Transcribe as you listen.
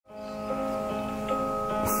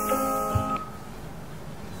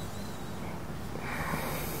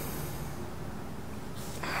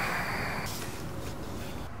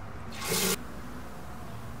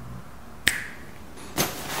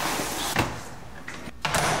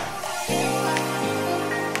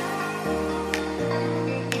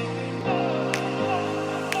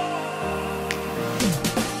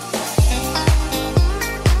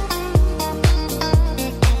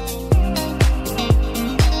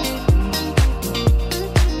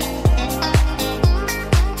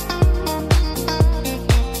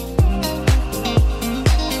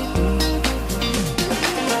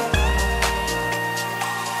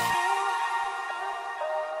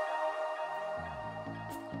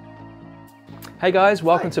Hey guys,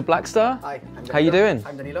 welcome to Blackstar. Hi, I'm Danilo. How you doing?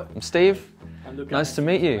 I'm Danilo. I'm Steve. I'm Lucas. Nice to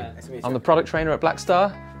meet you. Nice to meet you. I'm the product trainer at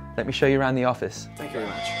Blackstar. Let me show you around the office. Thank you very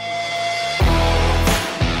much.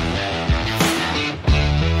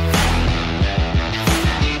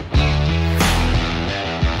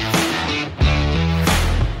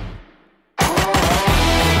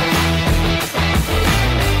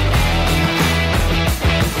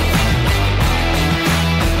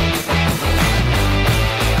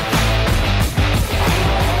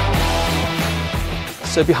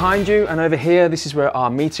 So behind you and over here, this is where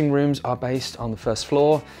our meeting rooms are based on the first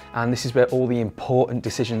floor, and this is where all the important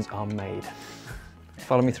decisions are made.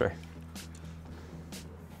 Follow me through.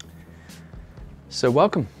 So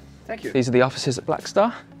welcome. Thank you. These are the offices at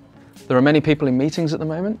Blackstar. There are many people in meetings at the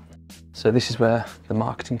moment. So this is where the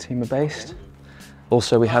marketing team are based.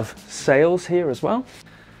 Also, we have sales here as well.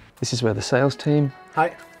 This is where the sales team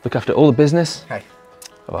Hi. look after all the business. Hi.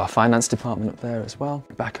 Our finance department up there as well.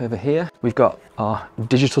 Back over here, we've got our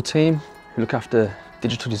digital team who look after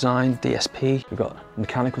digital design, DSP. We've got the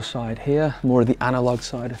mechanical side here, more of the analog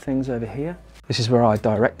side of things over here. This is where our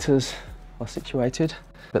directors are situated,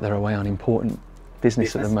 but they're away on important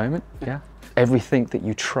business at the moment. Yeah. Everything that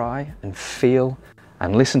you try and feel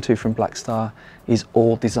and listen to from Blackstar is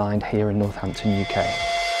all designed here in Northampton, UK.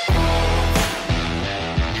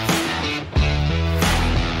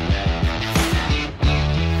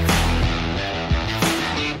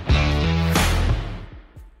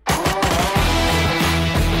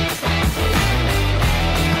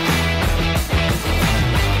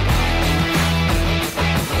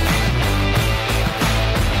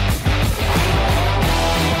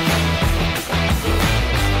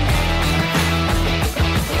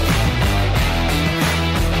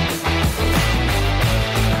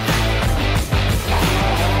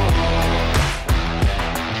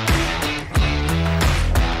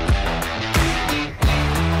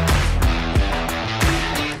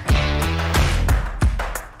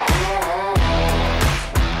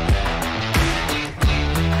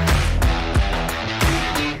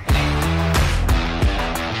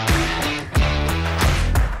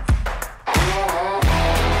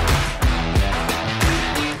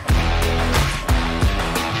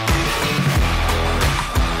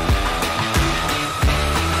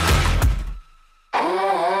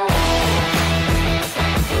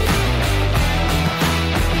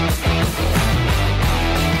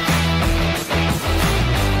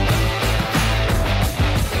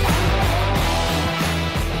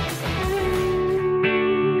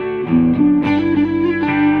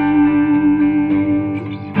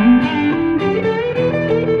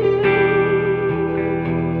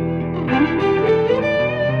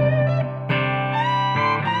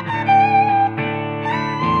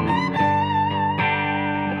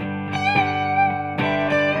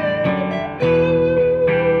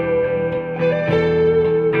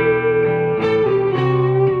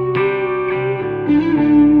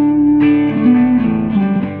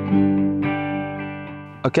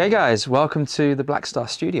 Okay guys, welcome to the Blackstar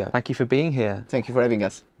studio. Thank you for being here. Thank you for having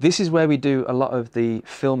us. This is where we do a lot of the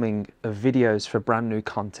filming of videos for brand new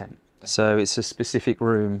content. So it's a specific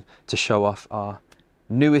room to show off our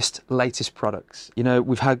newest, latest products. You know,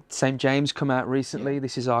 we've had St.JAMES come out recently.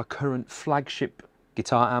 This is our current flagship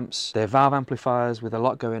guitar amps. They're valve amplifiers with a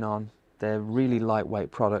lot going on. They're really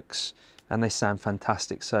lightweight products and they sound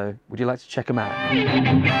fantastic. So would you like to check them out?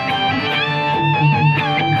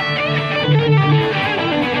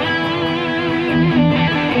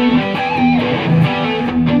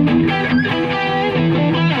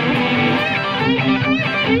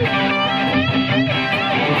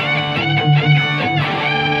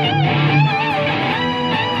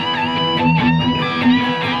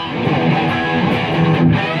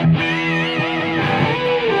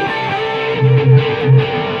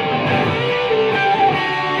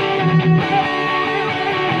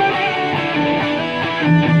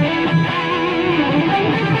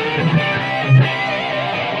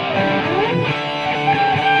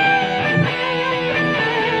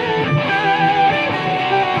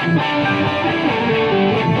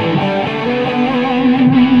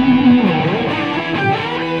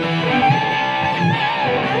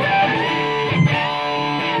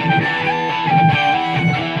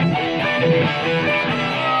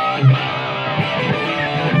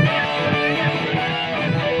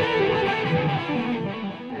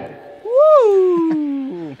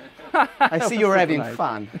 I see you're having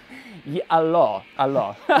fun. Yeah, a lot, a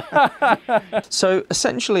lot. So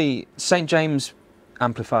essentially, St.JAMES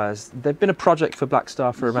amplifiers, they've been a project for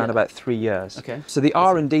Blackstar for around about 3 years. Okay. So the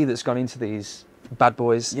R&D that's gone into these bad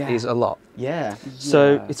boys is a lot. Yeah.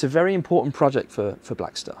 So it's a very important project for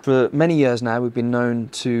Blackstar. For many years now, we've been known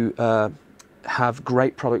to have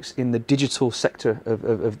great products in the digital sector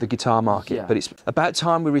of the guitar market, but it's about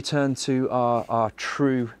time we return to our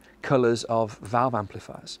true colours of valve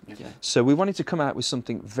amplifiers. So we wanted to come out with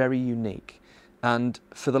something very unique, and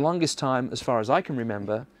for the longest time, as far as I can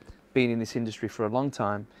remember, being in this industry for a long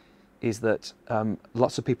time, is that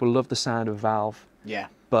lots of people love the sound of valve,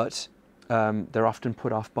 but they're often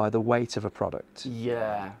put off by the weight of a product.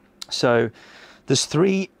 So there's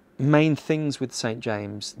 3 main things with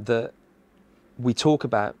St.JAMES that we talk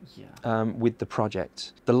about with the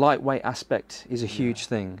project. The lightweight aspect is a huge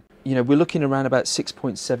thing. You know, we're looking around about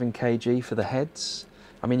 6.7 kg for the heads.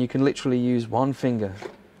 I mean, you can literally use one finger.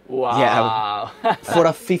 Wow. Yeah. For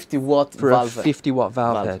a 50-watt valve. For a 50-watt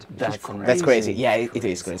valve head. That's crazy. Yeah, it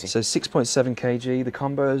is crazy. So 6.7 kg, the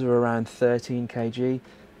combos are around 13 kg,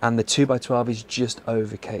 and the 2x12 is just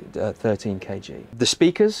over 13 kg. The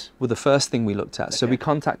speakers were the first thing we looked at. So we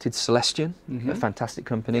contacted Celestion, a fantastic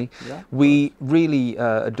company. We really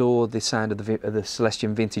adore the sound of the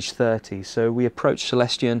Celestion Vintage 30. So we approached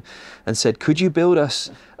Celestion and said, could you build us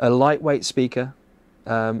a lightweight speaker,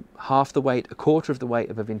 half the weight, a quarter of the weight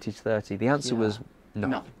of a Vintage 30? The answer was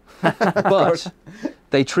no. But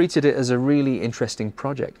they treated it as a really interesting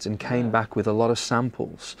project and came back with a lot of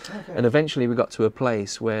samples. And eventually we got to a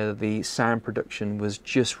place where the sound production was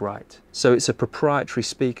just right. So it's a proprietary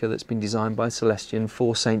speaker that's been designed by Celestion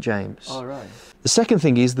for St.JAMES. The second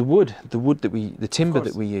thing is the timber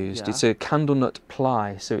that we used. It's a candle nut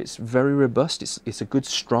ply, so it's very robust. It's a good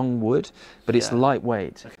strong wood, but it's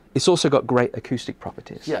lightweight. It's also got great acoustic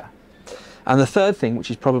properties. And the third thing,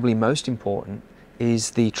 which is probably most important,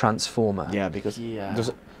 is the transformer. Yeah, because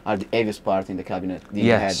those are the heaviest part in the cabinet, the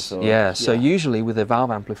head. So So usually with a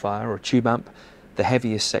valve amplifier or a tube amp, the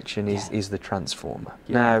heaviest section is the transformer.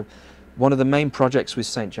 Now, one of the main projects with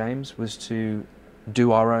St.JAMES was to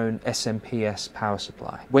do our own SMPS power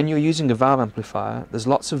supply. When you're using a valve amplifier, there's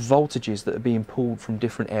lots of voltages that are being pulled from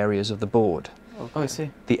different areas of the board. I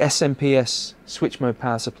see. The SMPS switch mode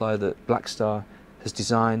power supply that Blackstar has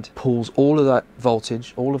designed pulls all of that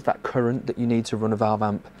voltage, all of that current that you need to run a valve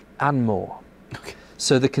amp, and more.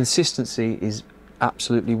 So the consistency is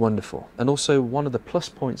absolutely wonderful. And also one of the plus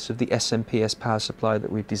points of the SMPS power supply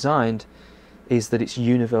that we've designed is that it's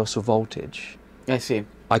universal voltage. I see.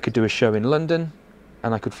 I could do a show in London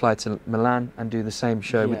and I could fly to Milan and do the same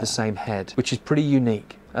show with the same head, which is pretty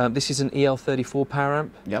unique. This is an EL34 power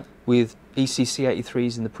amp with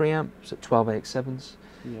ECC83s in the preamp, so 12AX7s.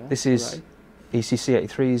 This is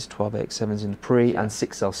ECC83s, 12AX7s in the pre, and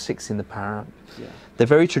 6L6 in the power amp. They're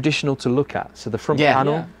very traditional to look at. So the front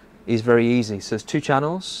panel is very easy. So there's 2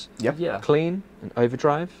 channels, clean and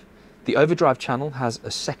overdrive. The overdrive channel has a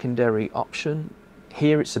secondary option.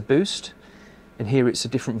 Here it's a boost, and here it's a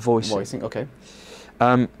different voicing.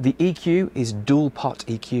 The EQ is dual pot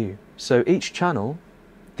EQ. So each channel,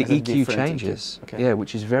 the EQ changes,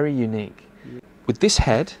 which is very unique. With this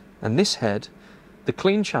head and this head, the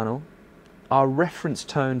clean channel, our reference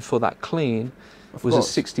tone for that clean was a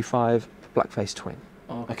 65 Blackface Twin.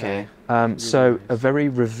 So a very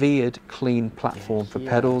revered clean platform for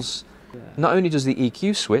pedals. Not only does the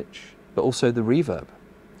EQ switch, but also the reverb.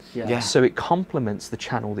 So it complements the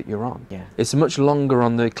channel that you're on. It's much longer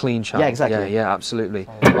on the clean channel. Yeah, absolutely.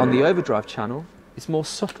 On the overdrive channel, it's more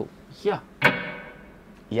subtle.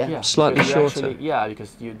 Slightly shorter.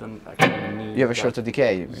 Because you don't actually need. You have a shorter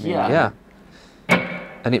decay.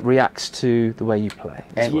 And it reacts to the way you play.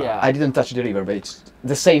 And I didn't touch the reverb, but it's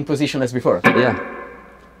the same position as before. Very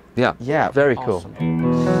cool.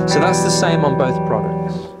 So that's the same on both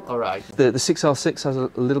products. Alright. The 6L6 has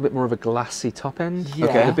a little bit more of a glassy top end,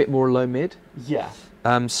 a bit more low mid.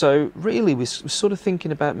 So really we're sort of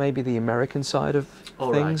thinking about maybe the American side of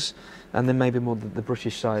things, and then maybe more the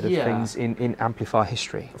British side of things in amplifier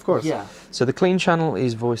history. So the clean channel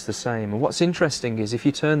is voiced the same, and what's interesting is if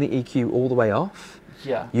you turn the EQ all the way off,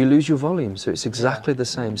 you lose your volume, so it's exactly the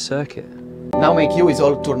same circuit. Now my EQ is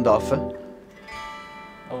all turned off.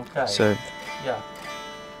 So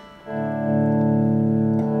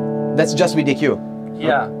that's just with EQ.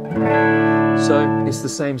 So it's the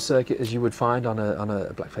same circuit as you would find on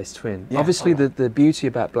a Blackface Twin. Obviously the beauty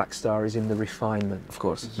about Blackstar is in the refinement.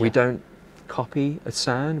 We don't copy a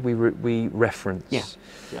sound, we reference.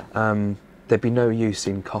 There'd be no use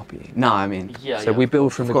in copying. No, I mean... So we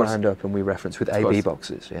build from the ground up and we reference with AB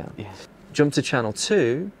boxes, Jump to channel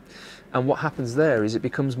 2, And what happens there is it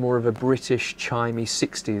becomes more of a British, chimey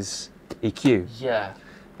 60s EQ, Yeah.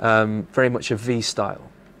 very much a V style.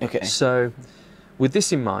 Okay. So with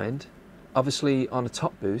this in mind, obviously on a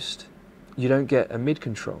top boost, you don't get a mid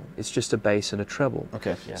control. It's just a bass and a treble.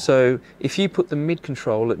 Okay. Yeah. So if you put the mid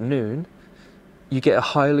control at noon, you get a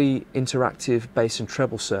highly interactive bass and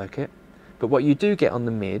treble circuit. But what you do get on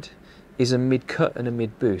the mid is a mid cut and a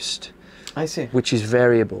mid boost, I see. which is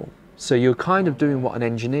variable. So you're kind of doing what an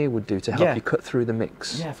engineer would do to help Yeah. you cut through the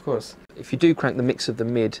mix. Yeah, of course. If you do crank the mix of the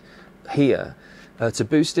mid here, to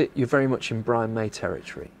boost it, you're very much in Brian May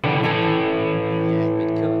territory.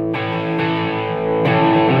 Mid cut.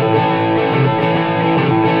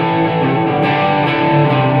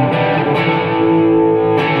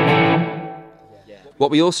 What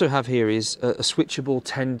we also have here is a switchable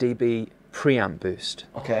 10 dB preamp boost.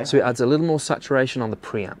 Okay. So it adds a little more saturation on the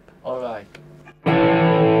preamp. All right.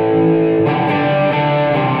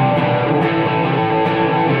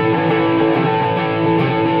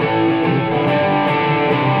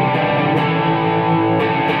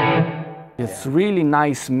 It's really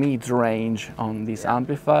nice mid-range on this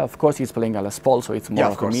amplifier. Of course, he's playing a Les Paul, so it's more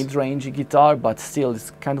of of a course. mid-range guitar, but still, it's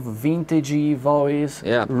kind of a vintagey voice.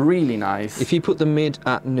 Yeah. Really nice. If you put the mid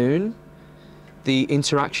at noon, the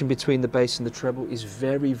interaction between the bass and the treble is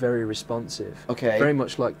very, very responsive. Okay. Very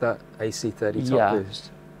much like that AC30 top Yeah. boost.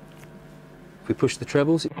 If we push the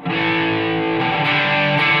trebles,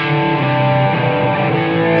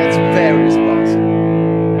 That's very responsive.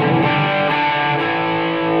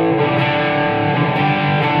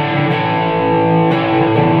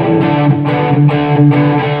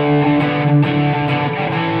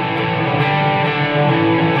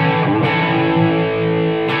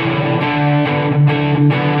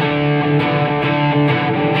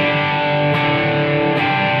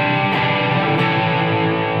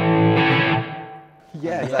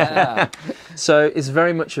 Yeah, exactly. Yeah. so it's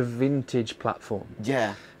very much a vintage platform.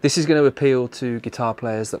 Yeah, This is going to appeal to guitar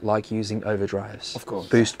players that like using overdrives, Of course.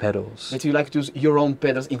 boost pedals. but you like to use your own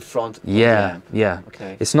pedals in front of the Yeah, amp. yeah.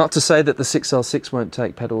 Okay. It's not to say that the 6L6 won't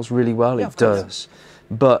take pedals really well, Yeah, it of course. does.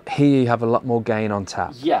 But here you have a lot more gain on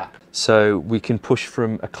tap. Yeah. So we can push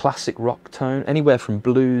from a classic rock tone, anywhere from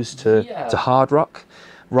blues to hard rock,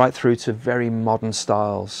 right through to very modern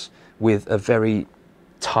styles with a very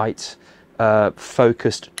tight,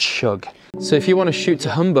 focused chug. So if you want to shoot to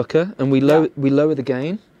humbucker and we lower the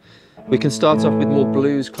gain, we can start off with more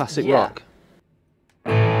blues, classic Yeah. rock.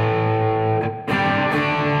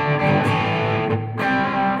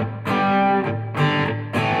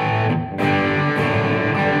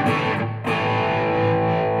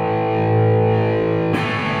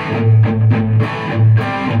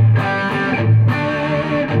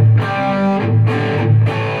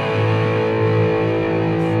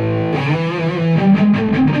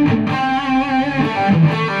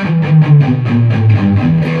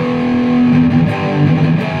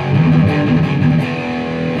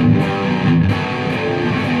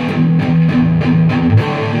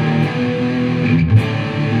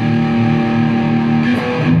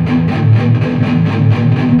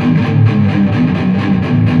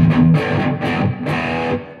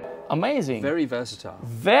 Amazing. Very versatile.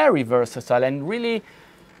 Very versatile and really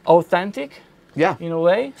authentic Yeah. in a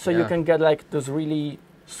way. So you Yeah. can get like those really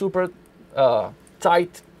super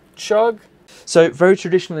tight chug. So very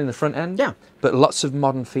traditional in the front end, Yeah. but lots of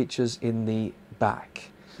modern features in the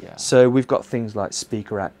back. Yeah. So we've got things like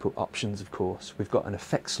speaker output options, of course. We've got an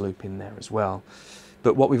effects loop in there as well.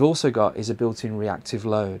 But what we've also got is a built-in reactive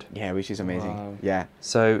load. Yeah, which is amazing. Wow. Yeah.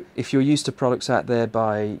 So if you're used to products out there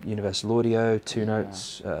by Universal Audio, Two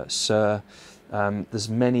Notes, Sir, there's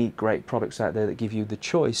many great products out there that give you the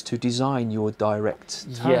choice to design your direct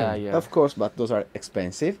tone. Yeah, yeah. Of course, but those are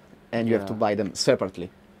expensive and you have to Yeah. buy them separately.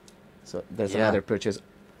 So there's Yeah. another purchase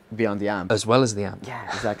beyond the amp. As well as the amp. Yeah,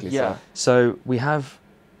 exactly. Yeah. So we have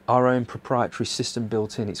our own proprietary system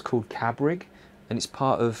built in. It's called CabRig, and it's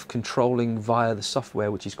part of controlling via the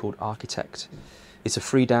software, which is called Architect. It's a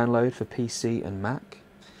free download for PC and Mac.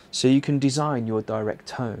 So you can design your direct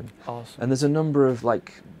tone. Awesome. And there's a number of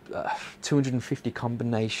 250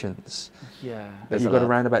 combinations. Yeah. There's You've a got lot.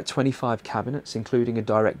 around about 25 cabinets, including a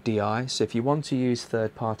direct DI. So if you want to use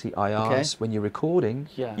third-party IRs when you're recording,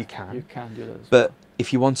 Yeah. you can. You can do that as But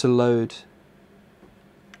if you want to load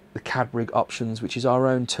the CabRig options, which is our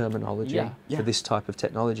own terminology Yeah. Yeah. for this type of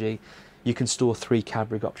technology, you can store 3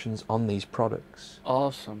 CabRig options on these products. well.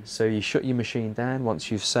 Awesome. So you shut your machine down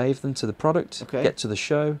once you've saved them to the product, Okay. get to the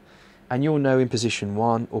show, and you'll know in position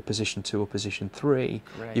 1 or position 2 or position 3,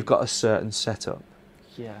 Great. you've got a certain setup.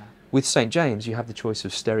 Yeah. With St. James, you have the choice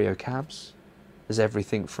of stereo cabs. There's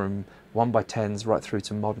everything from 1x10s right through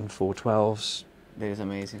to modern 412s. That is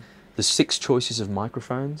amazing. There's 6 choices of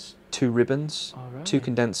microphones, 2 ribbons, 2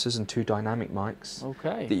 condensers and 2 dynamic mics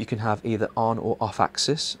that you can have either on or off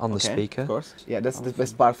axis on the speaker. Of course. Yeah, that's the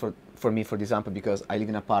best part for me, for example, because I live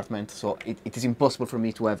in an apartment, so it is impossible for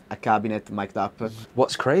me to have a cabinet mic'd up.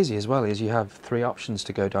 What's crazy as well is you have 3 options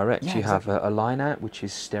to go direct. Yeah, you have a line out, which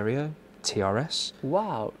is stereo, TRS,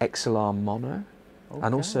 XLR mono,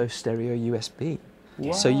 and also stereo USB.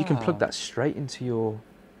 Wow. So you can plug that straight into your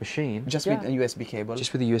machine. Just with a USB cable.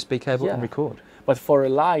 Just with a USB cable and record. But for a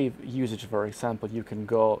live usage, for example, you can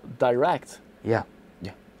go direct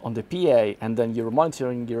on the PA, and then you're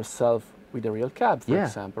monitoring yourself with a real cab, for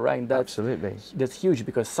example, right? And that's huge,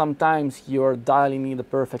 because sometimes you're dialing in the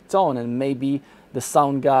perfect tone and maybe the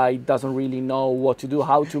sound guy doesn't really know what to do,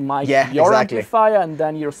 how to mic your amplifier, and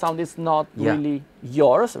then your sound is not really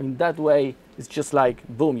yours. I mean, that way it's just like,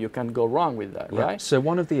 boom, you can't go wrong with that, right? So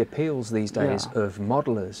one of the appeals these days of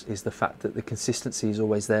modelers is the fact that the consistency is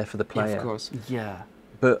always there for the player. Of course. Yeah.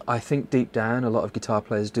 But I think deep down, a lot of guitar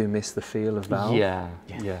players do miss the feel of Valve.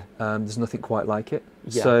 There's nothing quite like it.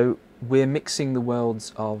 So we're mixing the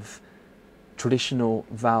worlds of traditional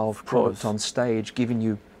Valve product on stage, giving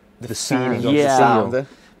you the sound of the sound,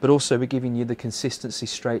 but also we're giving you the consistency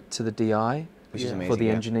straight to the DI, which is amazing for the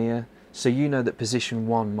engineer. So you know that position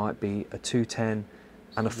 1 might be a 210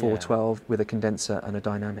 and a 412 with a condenser and a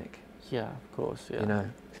dynamic. Yeah, of course. Yeah. You know.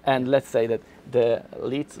 And let's say that the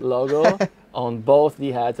Leeds logo on both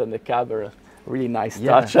the heads and the cab are a really nice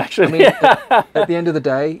touch, actually. I mean, at the end of the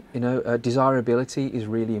day, you know, desirability is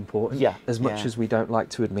really important. As much as we don't like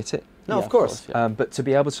to admit it. No, of course. But to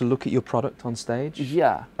be able to look at your product on stage.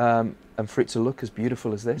 And for it to look as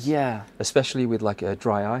beautiful as this, especially with like a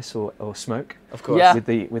dry ice or smoke, of course, with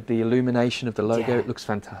the illumination of the logo, it looks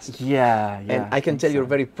fantastic. And I can tell you're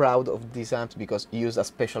very proud of these amps because you use a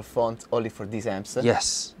special font only for these amps.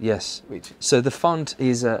 Yes. So the font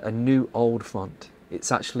is a new old font.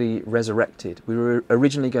 It's actually resurrected. We were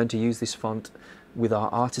originally going to use this font with our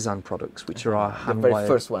artisan products, which are our hand-wired, very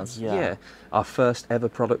first ones. Our first ever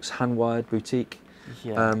products, hand-wired boutique,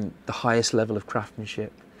 the highest level of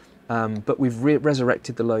craftsmanship. But we've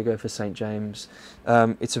resurrected the logo for St.JAMES.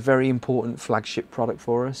 It's a very important flagship product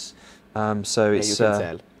for us. So it's you can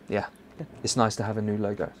tell. It's nice to have a new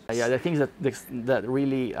logo. The things that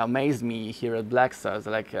really amazed me here at Blackstar is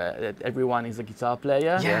like that everyone is a guitar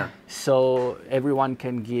player. So everyone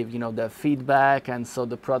can give, you know, their feedback, and so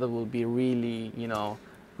the product will be really, you know,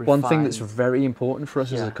 refined. One thing that's very important for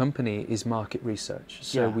us as a company is market research.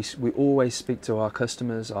 So we always speak to our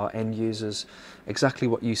customers, our end users, exactly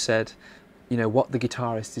what you said, you know, what the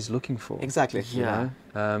guitarist is looking for. Exactly. You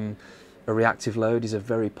know? A reactive load is a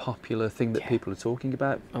very popular thing that people are talking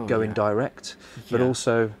about, going direct, but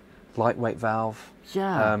also lightweight valve,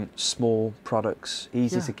 small products,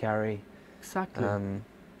 easy to carry. Exactly.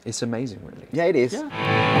 It's amazing, really. Yeah, it is.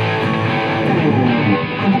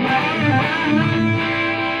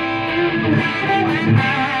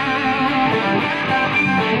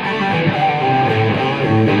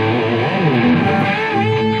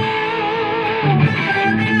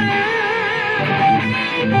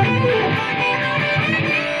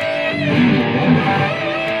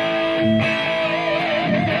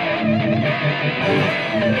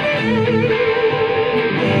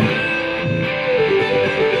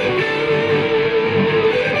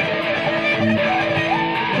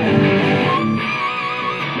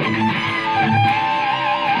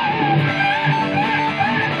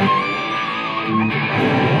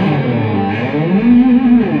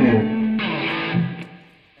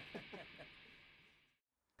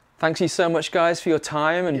 Thanks you so much, guys, for your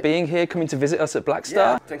time and being here, coming to visit us at Blackstar.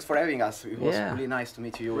 Yeah, thanks for having us. It was really nice to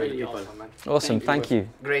meet you. Really awesome, man. Awesome, thank you.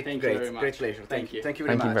 Great pleasure. Thank you. Thank you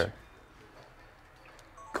very much.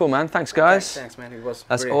 Cool, man. Thanks, guys. Thanks, man. It was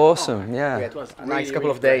That's awesome. It was a nice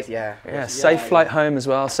couple of days. Safe flight home as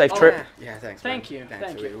well. Safe trip. Yeah, thanks. Thank you.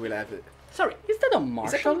 Thanks. We'll have it. Sorry, is that a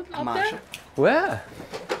Marshall up there? Where?